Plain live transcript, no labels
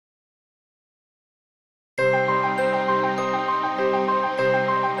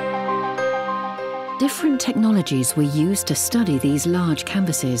Different technologies were used to study these large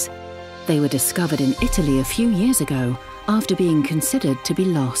canvases. They were discovered in Italy a few years ago after being considered to be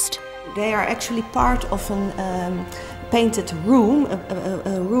lost. They are actually part of a painted room,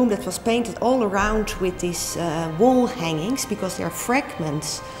 a room that was painted all around with these wall hangings, because they are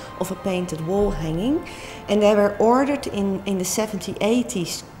fragments of a painted wall hanging. And they were ordered in the 70s,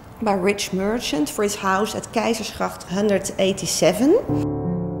 80s by a rich merchant for his house at Keizersgracht 187.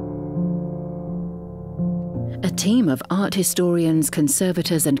 A team of art historians,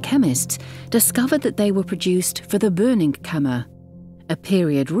 conservators and chemists discovered that they were produced for the Burningkamer, a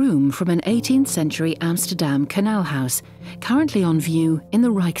period room from an 18th century Amsterdam canal house, currently on view in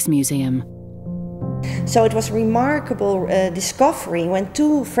the Rijksmuseum. So it was a remarkable discovery when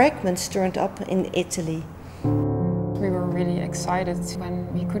two fragments turned up in Italy. We were really excited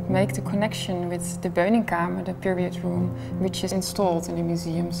when we could make the connection with the Burningkamer, the period room, which is installed in the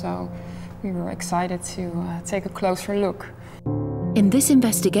museum. So we were excited to take a closer look. In this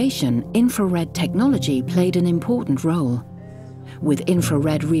investigation, infrared technology played an important role. With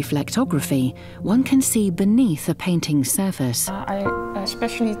infrared reflectography, one can see beneath a painting's surface. I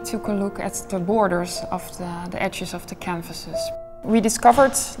especially took a look at the borders of the edges of the canvases. We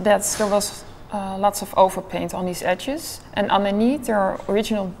discovered that there was lots of overpaint on these edges, and underneath there are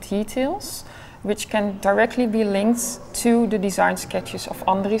original details which can directly be linked to the design sketches of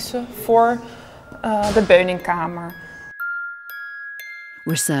Andriessen for the Burningkamer.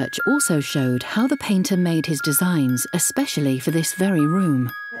 Research also showed how the painter made his designs, especially for this very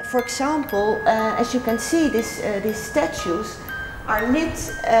room. For example, as you can see, these statues are lit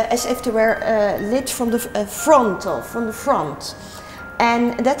as if they were lit from the front.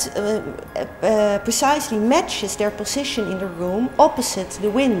 And that precisely matches their position in the room opposite the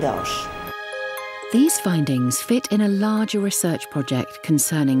windows. These findings fit in a larger research project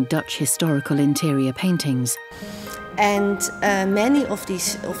concerning Dutch historical interior paintings. And many of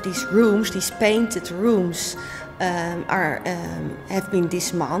these rooms, these painted rooms, have been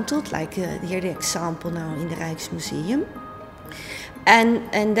dismantled, like here the example now in the Rijksmuseum.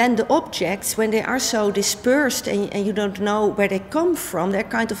 And then the objects, when they are so dispersed and you don't know where they come from, they're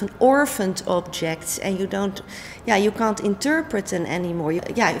kind of an orphaned objects, and you can't interpret them anymore.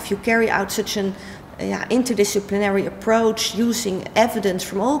 If you carry out such an interdisciplinary approach using evidence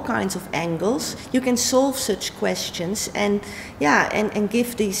from all kinds of angles, you can solve such questions and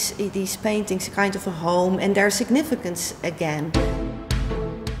give these paintings a kind of a home and their significance again.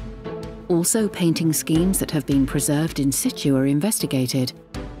 Also, painting schemes that have been preserved in situ are investigated,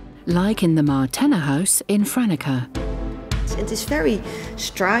 like in the Meer house in Franeker. It is very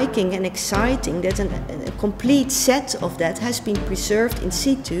striking and exciting that a complete set of that has been preserved in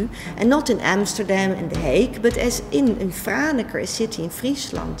situ, and not in Amsterdam and The Hague, but as in Franeker, a city in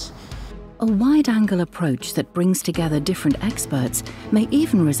Friesland. A wide-angle approach that brings together different experts may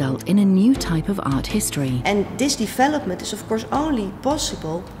even result in a new type of art history. And this development is of course only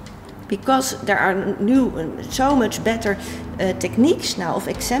possible because there are new, so much better techniques now of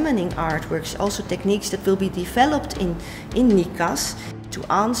examining artworks, also techniques that will be developed in NICAS to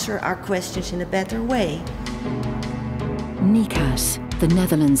answer our questions in a better way. NICAS, the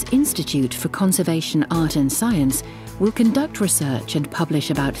Netherlands Institute for Conservation Art and Science, will conduct research and publish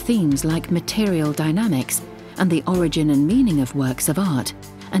about themes like material dynamics and the origin and meaning of works of art,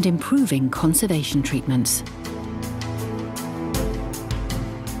 and improving conservation treatments.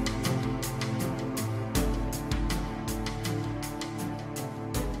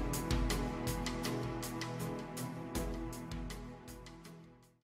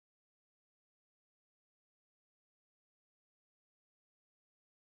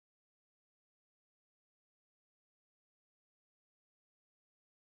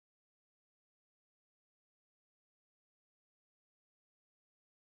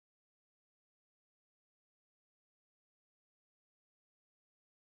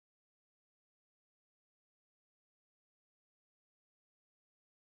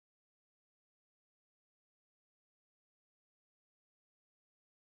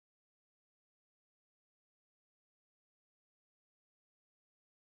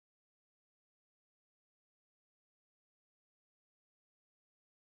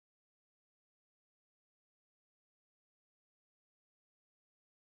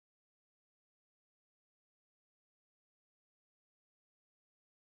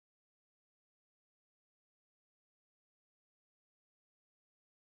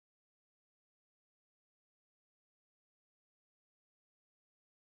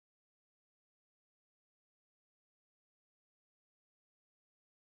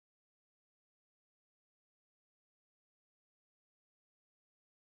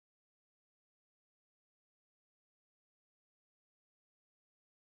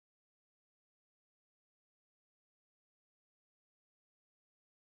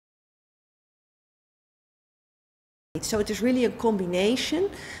 So it is really a combination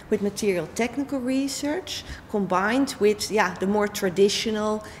with material technical research combined with the more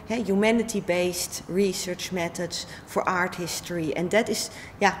traditional humanity-based research methods for art history. And that is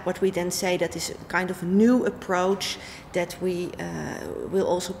what we then say that is a kind of a new approach that we will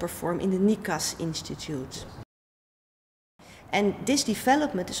also perform in the NICAS Institute. And this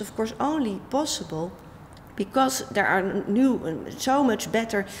development is of course only possible because there are new, so much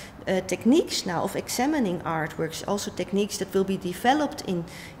better techniques now of examining artworks, also techniques that will be developed in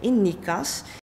NICAS.